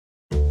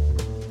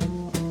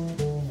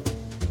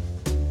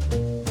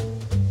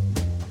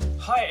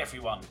Hi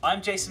everyone,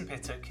 I'm Jason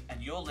Pittock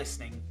and you're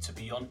listening to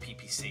Beyond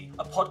PPC,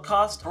 a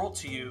podcast brought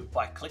to you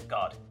by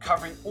ClickGuard,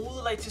 covering all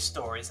the latest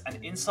stories and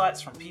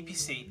insights from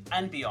PPC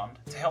and beyond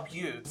to help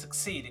you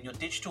succeed in your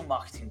digital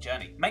marketing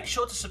journey. Make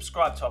sure to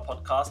subscribe to our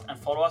podcast and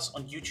follow us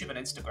on YouTube and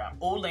Instagram.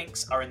 All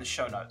links are in the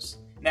show notes.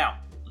 Now,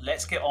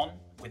 let's get on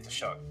with the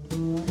show.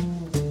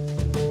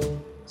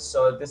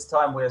 So this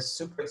time we're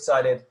super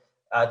excited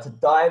to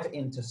dive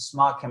into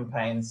smart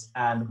campaigns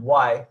and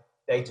why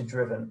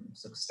data-driven,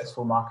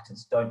 successful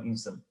marketers don't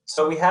use them.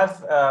 So we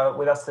have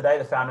with us today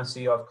the founder and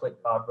CEO of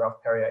ClickGuard,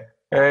 Ralph Perrier.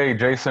 Hey,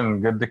 Jason,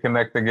 good to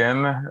connect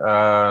again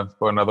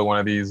for another one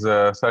of these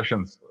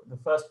sessions. The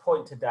first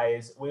point today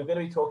is we're going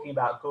to be talking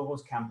about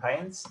Google's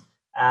campaigns.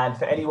 And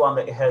for anyone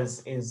that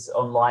is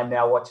online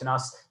now watching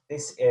us,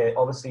 this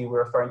obviously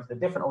we're referring to the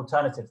different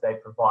alternatives they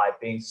provide,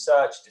 being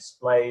search,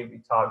 display,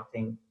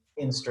 retargeting,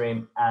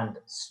 in-stream, and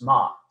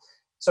smart.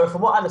 So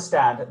from what I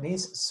understand,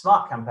 these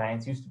smart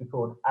campaigns used to be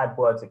called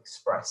AdWords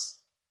Express.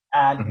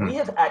 And we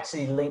have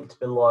actually linked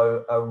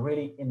below a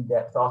really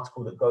in-depth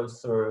article that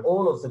goes through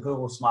all of the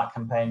Google Smart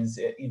Campaigns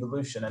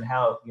evolution and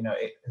how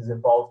it has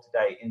evolved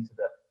today into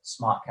the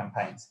smart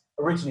campaigns,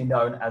 originally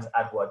known as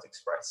AdWords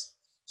Express.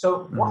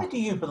 So why do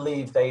you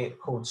believe they are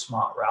called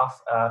smart,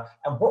 Ralph?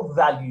 And what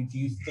value do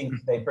you think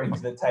they bring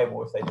to the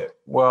table if they do?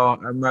 Well,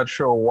 I'm not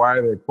sure why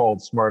they're called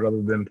smart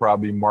other than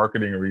probably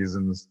marketing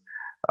reasons.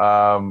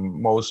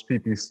 Most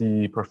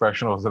PPC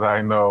professionals that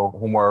I know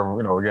whom are,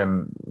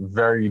 again,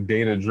 very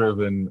data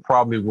driven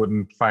probably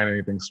wouldn't find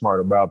anything smart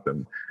about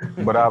them.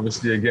 But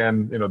obviously,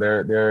 again,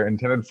 they're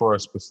intended for a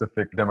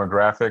specific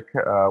demographic,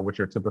 which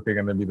are typically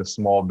going to be the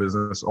small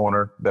business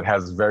owner that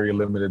has very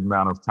limited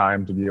amount of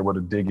time to be able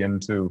to dig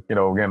into,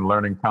 again,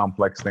 learning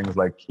complex things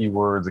like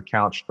keywords,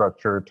 account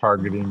structure,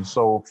 targeting.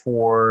 So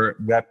for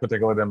that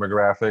particular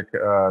demographic,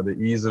 the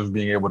ease of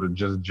being able to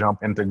just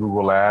jump into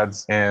Google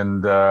Ads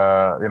and,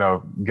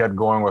 get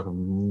going with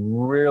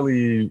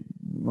really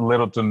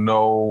little to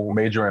no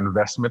major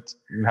investment,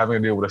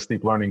 having to deal with a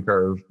steep learning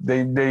curve.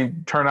 They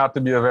turn out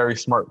to be a very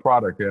smart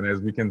product. And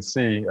as we can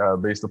see,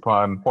 based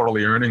upon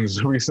quarterly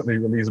earnings recently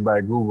released by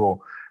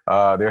Google,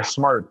 they're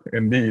smart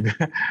indeed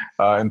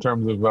in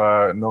terms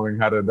of knowing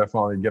how to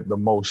definitely get the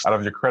most out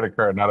of your credit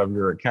card and out of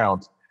your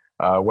account.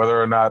 Whether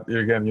or not,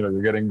 you're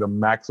getting the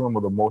maximum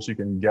or the most you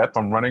can get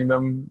from running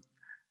them.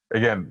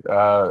 Again,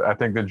 I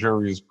think the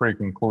jury is pretty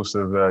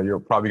conclusive. You're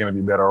probably going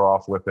to be better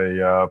off with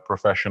a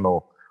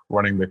professional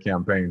running the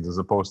campaigns as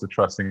opposed to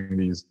trusting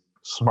these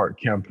smart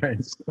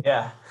campaigns.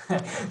 Yeah.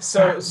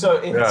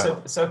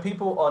 So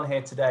people on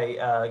here today,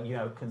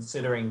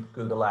 considering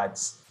Google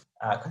Ads,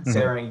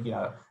 considering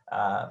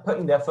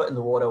putting their foot in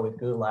the water with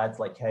Google Ads,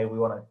 like, hey, we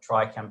want to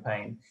try a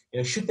campaign.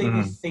 Should they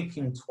be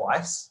thinking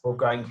twice or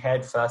going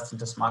head first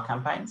into smart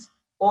campaigns,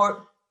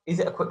 or is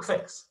it a quick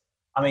fix?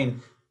 I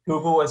mean,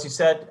 Google, as you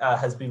said,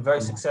 has been very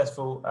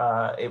successful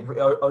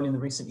only in the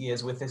recent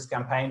years with this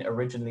campaign.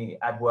 Originally,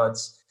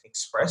 AdWords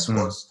Express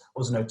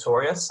was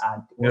notorious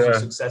and wasn't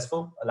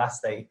successful. Alas,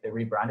 they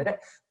rebranded it.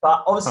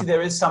 But obviously,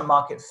 there is some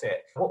market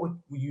fit. What would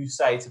you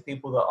say to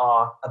people that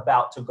are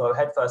about to go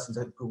headfirst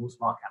into Google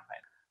Smart Campaign?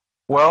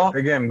 Well,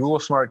 again, Google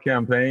Smart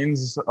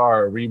Campaigns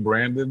are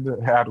rebranded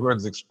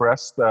AdWords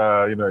Express.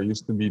 It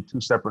used to be two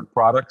separate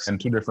products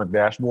and two different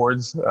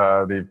dashboards.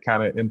 They've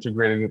kind of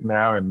integrated it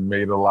now and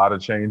made a lot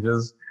of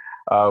changes.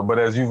 But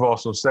as you've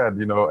also said,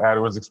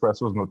 AdWords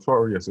Express was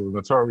notorious. It was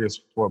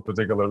notorious for a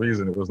particular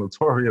reason. It was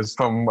notorious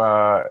from,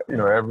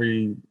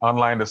 every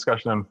online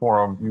discussion and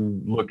forum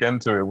you look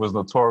into. It was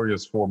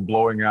notorious for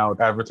blowing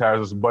out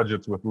advertisers'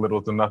 budgets with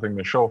little to nothing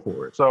to show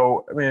for it.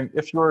 So, I mean,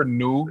 if you're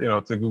new,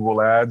 to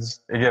Google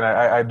Ads, again,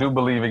 I do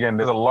believe, again,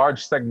 there's a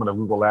large segment of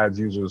Google Ads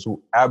users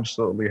who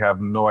absolutely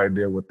have no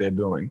idea what they're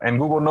doing. And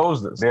Google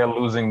knows this. They're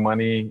losing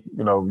money,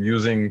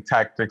 using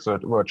tactics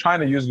or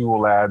trying to use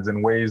Google Ads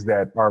in ways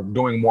that are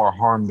doing more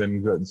harm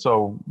than good.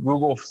 So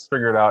Google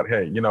figured out,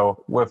 hey,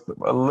 with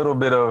a little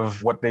bit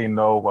of what they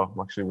know, well,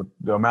 actually with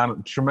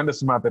the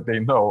tremendous amount that they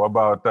know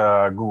about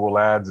Google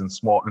Ads and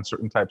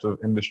certain types of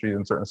industries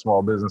and certain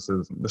small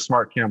businesses, the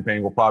smart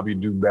campaign will probably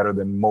do better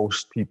than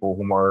most people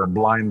who are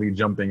blindly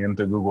jumping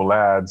into Google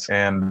Ads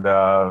and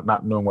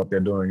not knowing what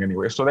they're doing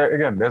anyway. So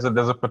there's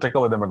a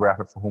particular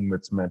demographic for whom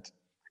it's meant.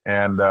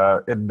 And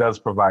it does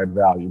provide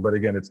value. But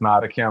again, it's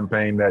not a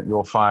campaign that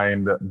you'll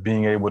find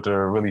being able to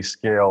really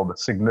scale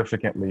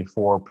significantly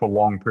for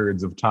prolonged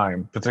periods of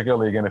time,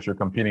 particularly, again, if you're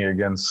competing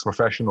against a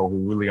professional who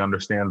really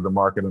understands the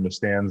market,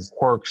 understands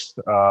quirks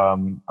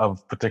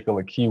of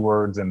particular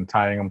keywords and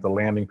tying them to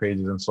landing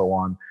pages and so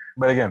on.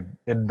 But again,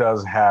 it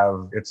does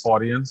have its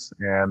audience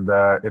and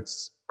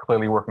it's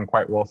clearly working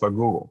quite well for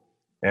Google.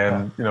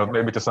 And,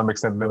 maybe to some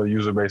extent, the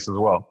user base as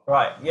well.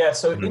 Right. Yeah.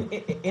 So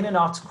in an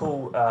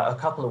article a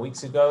couple of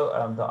weeks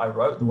ago that I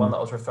wrote, the one that I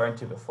was referring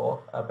to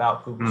before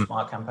about Google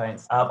Smart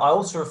Campaigns, I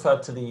also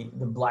referred to the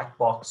black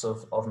box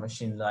of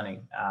machine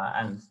learning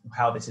and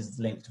how this is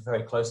linked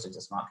very closely to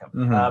smart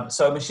campaigns.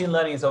 So machine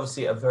learning is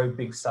obviously a very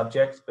big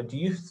subject, but do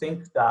you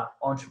think that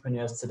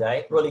entrepreneurs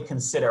today really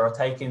consider or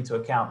take into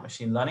account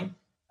machine learning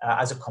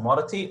as a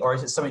commodity, or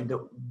is it something that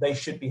they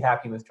should be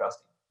happy with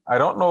trusting? I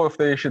don't know if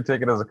they should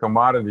take it as a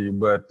commodity,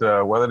 but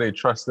whether they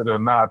trust it or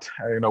not,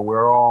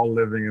 we're all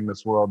living in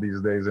this world these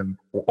days, and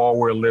all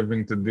we're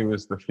living to do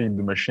is to feed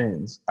the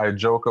machines. I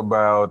joke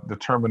about the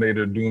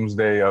Terminator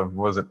doomsday of,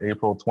 was it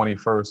April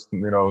 21st,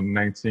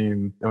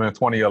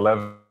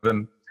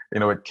 2011?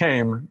 It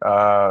came.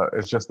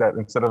 It's just that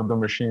instead of the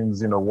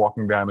machines,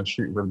 walking down the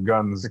street with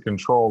guns to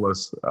control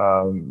us,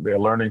 they're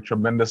learning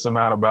tremendous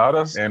amount about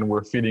us, and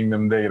we're feeding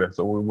them data.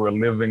 So we're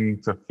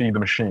living to feed the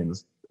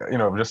machines.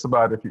 Just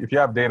about if you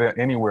have data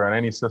anywhere on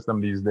any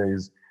system these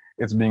days,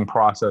 it's being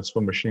processed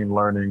for machine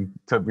learning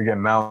to,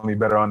 again, not only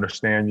better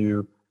understand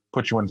you,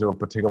 put you into a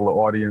particular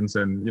audience.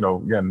 And,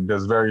 again,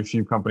 there's very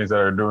few companies that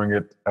are doing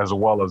it as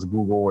well as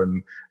Google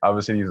and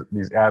obviously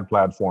these ad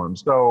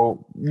platforms.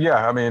 So,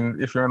 yeah,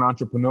 if you're an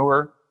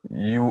entrepreneur,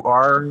 you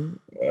are,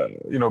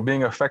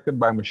 being affected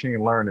by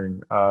machine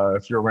learning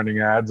if you're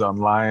running ads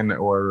online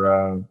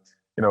or,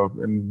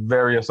 in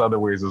various other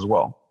ways as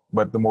well.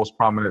 But the most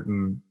prominent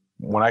and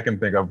one I can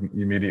think of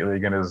immediately,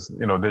 again, is,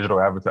 digital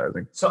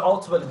advertising. So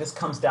ultimately, this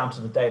comes down to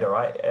the data,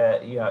 right?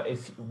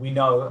 If we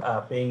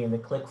know, being in the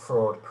click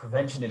fraud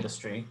prevention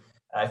industry,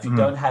 if you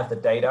don't have the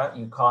data,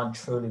 you can't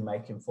truly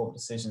make informed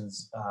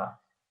decisions,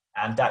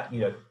 and that,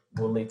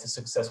 will lead to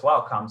successful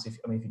outcomes. If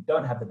you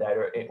don't have the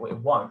data, it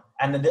won't.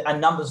 And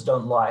numbers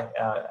don't lie.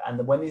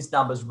 And when these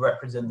numbers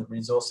represent the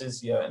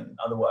resources, in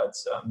other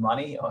words,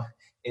 money,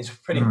 is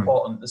pretty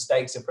important. The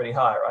stakes are pretty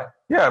high, right?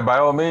 Yeah, by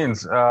all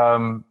means.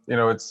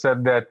 It's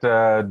said that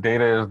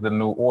data is the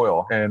new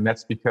oil, and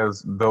that's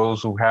because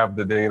those who have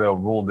the data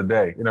rule the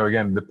day.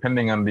 Again,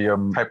 depending on the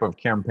type of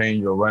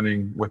campaign you're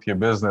running with your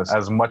business,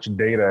 as much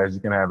data as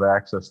you can have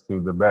access to,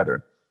 the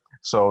better.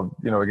 So,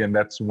 again,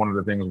 that's one of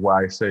the things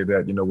why I say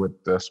that,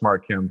 with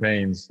smart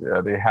campaigns,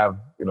 they have,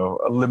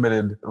 a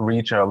limited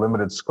reach and a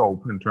limited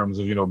scope in terms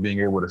of, being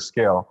able to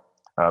scale.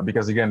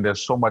 Because again,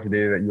 there's so much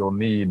data that you'll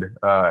need,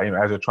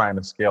 as you're trying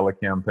to scale a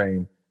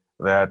campaign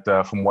that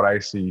from what I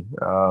see,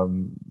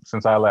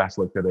 since I last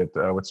looked at it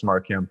with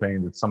smart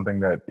campaigns, it's something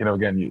that,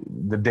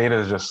 the data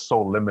is just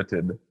so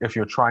limited if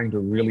you're trying to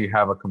really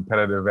have a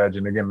competitive edge.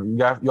 And again,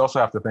 you also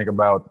have to think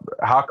about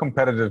how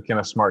competitive can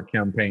a smart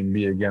campaign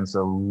be against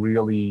a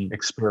really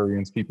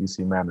experienced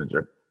PPC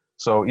manager.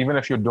 So even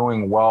if you're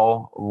doing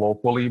well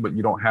locally, but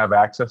you don't have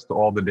access to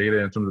all the data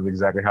in terms of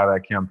exactly how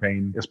that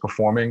campaign is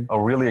performing, a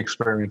really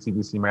experienced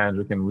CPC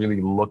manager can really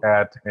look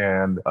at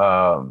and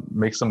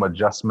make some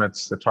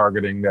adjustments to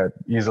targeting that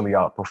easily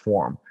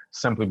outperform,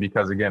 simply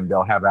because, again,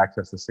 they'll have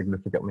access to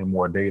significantly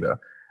more data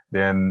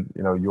than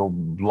you'll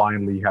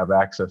blindly have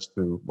access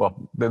to.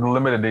 Well, the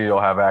limited data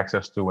you'll have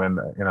access to in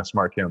a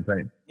smart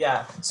campaign.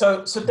 Yeah.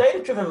 So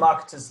data-driven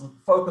marketers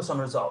focus on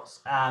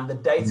results and the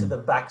data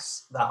that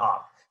backs that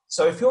up.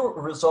 So if you're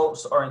a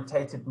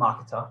results-orientated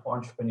marketer or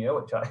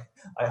entrepreneur, which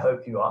I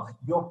hope you are,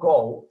 your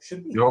goal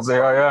should be... You hope they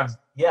are, yeah.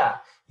 Yeah.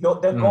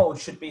 Their goal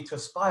should be to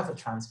aspire for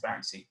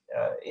transparency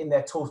in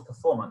their tool's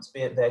performance,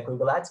 be it their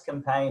Google Ads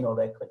campaign or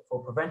their click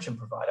fraud prevention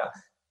provider.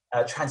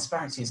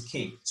 Transparency is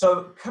key.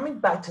 So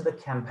coming back to the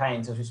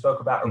campaigns, as we spoke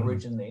about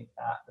originally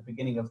at the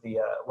beginning of the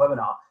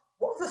webinar,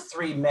 what are the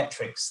 3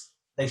 metrics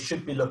they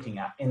should be looking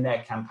at in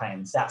their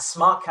campaigns that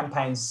smart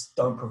campaigns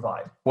don't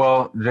provide?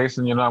 Well,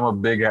 Jason, I'm a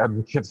big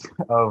advocate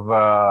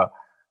of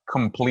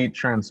complete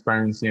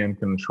transparency and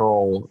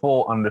control,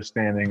 full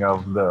understanding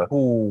of the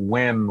who,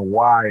 when,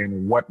 why,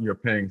 and what you're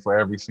paying for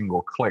every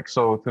single click.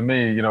 So to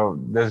me,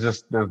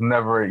 there's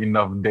never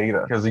enough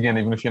data. Because again,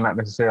 even if you're not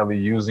necessarily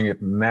using it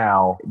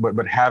now,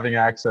 but having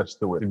access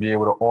to it to be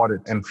able to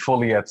audit and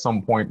fully at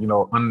some point,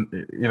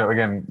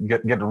 again,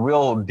 get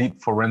real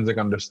deep forensic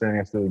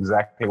understanding as to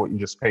exactly what you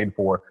just paid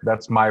for.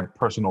 That's my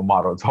personal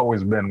motto. It's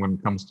always been when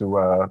it comes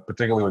to,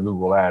 particularly with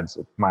Google Ads,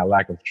 my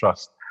lack of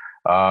trust.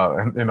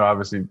 And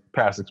obviously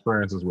past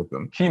experiences with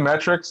them. Key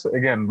metrics,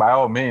 again, by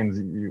all means,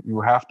 you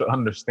have to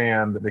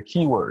understand the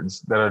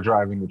keywords that are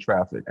driving the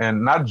traffic,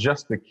 and not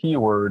just the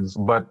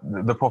keywords, but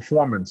the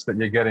performance that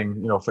you're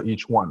getting, for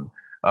each one.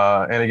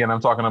 And again,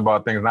 I'm talking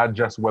about things not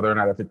just whether or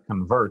not if it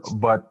converts,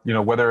 but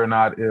whether or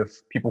not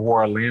if people who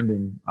are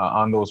landing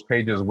on those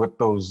pages with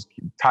those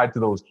tied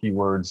to those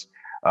keywords,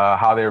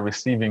 how they're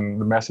receiving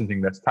the messaging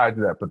that's tied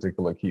to that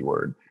particular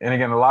keyword. And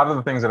again, a lot of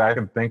the things that I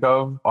can think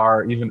of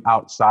are even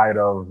outside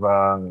of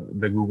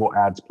the Google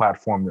Ads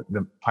platform,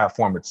 the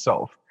platform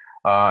itself.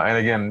 And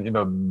again,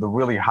 the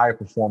really high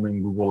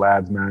performing Google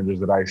Ads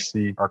managers that I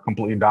see are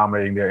completely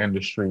dominating their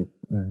industry.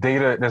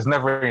 Data, there's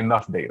never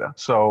enough data.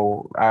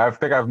 So I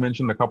think I've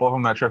mentioned a couple of them.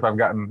 I'm not sure if I've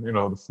gotten,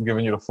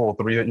 given you the full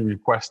 3 that you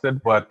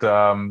requested, but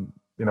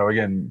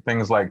again,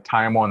 things like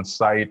time on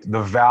site,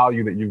 the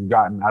value that you've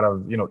gotten out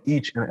of,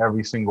 each and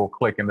every single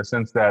click, in the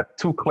sense that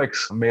 2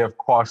 clicks may have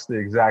cost the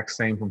exact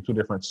same from 2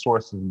 different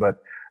sources,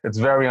 but it's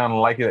very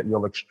unlikely that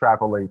you'll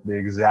extrapolate the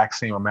exact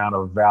same amount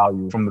of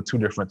value from the 2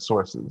 different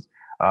sources.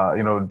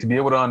 To be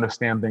able to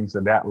understand things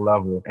at that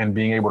level and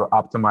being able to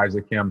optimize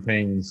your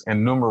campaigns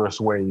in numerous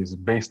ways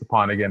based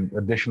upon, again,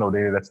 additional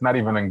data that's not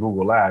even in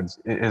Google Ads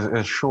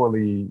is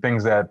surely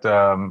things that,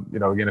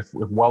 again, if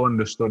well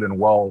understood and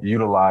well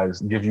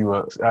utilized, give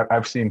you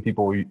I've seen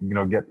people,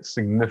 get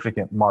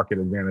significant market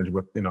advantage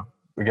with,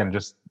 again,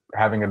 just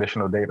having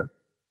additional data.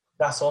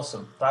 That's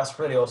awesome. That's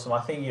really awesome.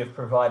 I think you've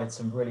provided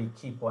some really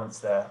key points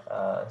there,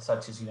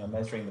 such as,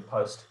 measuring the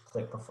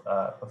post-click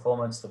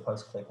performance, the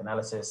post-click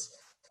analysis,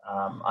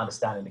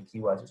 understanding the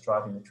keywords that's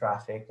driving the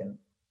traffic and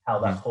how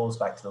that falls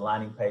back to the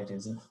landing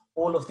pages. And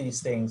all of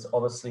these things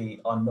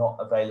obviously are not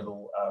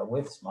available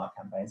with Smart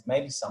Campaigns.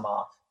 Maybe some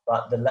are,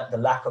 but the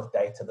lack of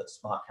data that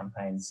Smart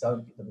Campaigns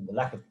don't, the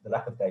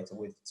lack of data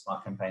with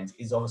Smart Campaigns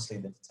is obviously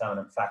the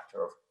determinant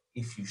factor of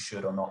if you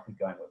should or not be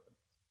going with them.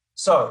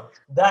 So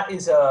that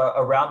is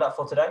a roundup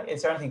for today.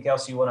 Is there anything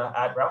else you want to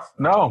add, Ralph?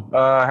 No.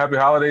 Happy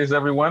holidays,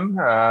 everyone.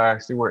 I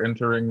see we're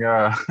entering,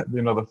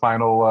 the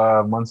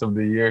final months of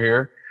the year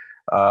here.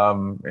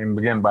 And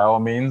again, by all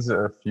means,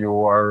 if you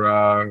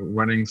are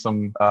running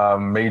some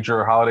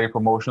major holiday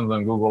promotions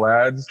on Google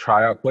Ads,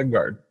 try out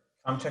ClickGuard.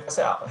 Come check us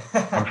out.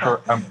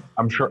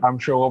 I'm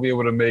sure we'll be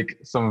able to make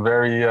some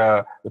very,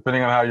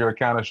 depending on how your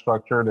account is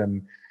structured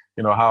and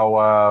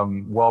how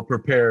well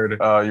prepared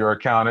your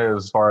account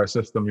is for our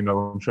system,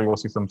 I'm sure you'll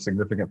see some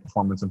significant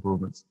performance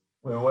improvements.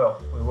 We will.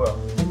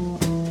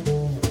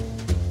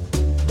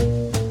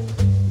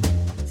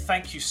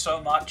 Thank you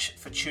so much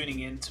for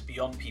tuning in to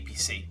Beyond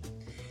PPC.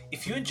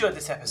 If you enjoyed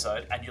this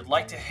episode and you'd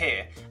like to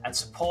hear and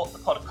support the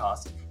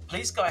podcast,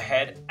 please go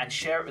ahead and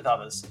share it with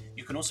others.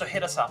 You can also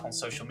hit us up on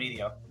social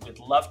media. We'd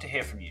love to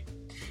hear from you.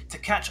 To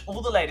catch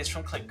all the latest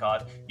from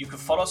ClickGuard, you can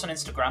follow us on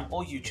Instagram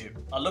or YouTube.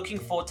 I'm looking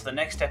forward to the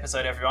next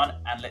episode, everyone,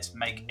 and let's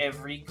make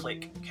every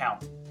click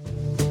count.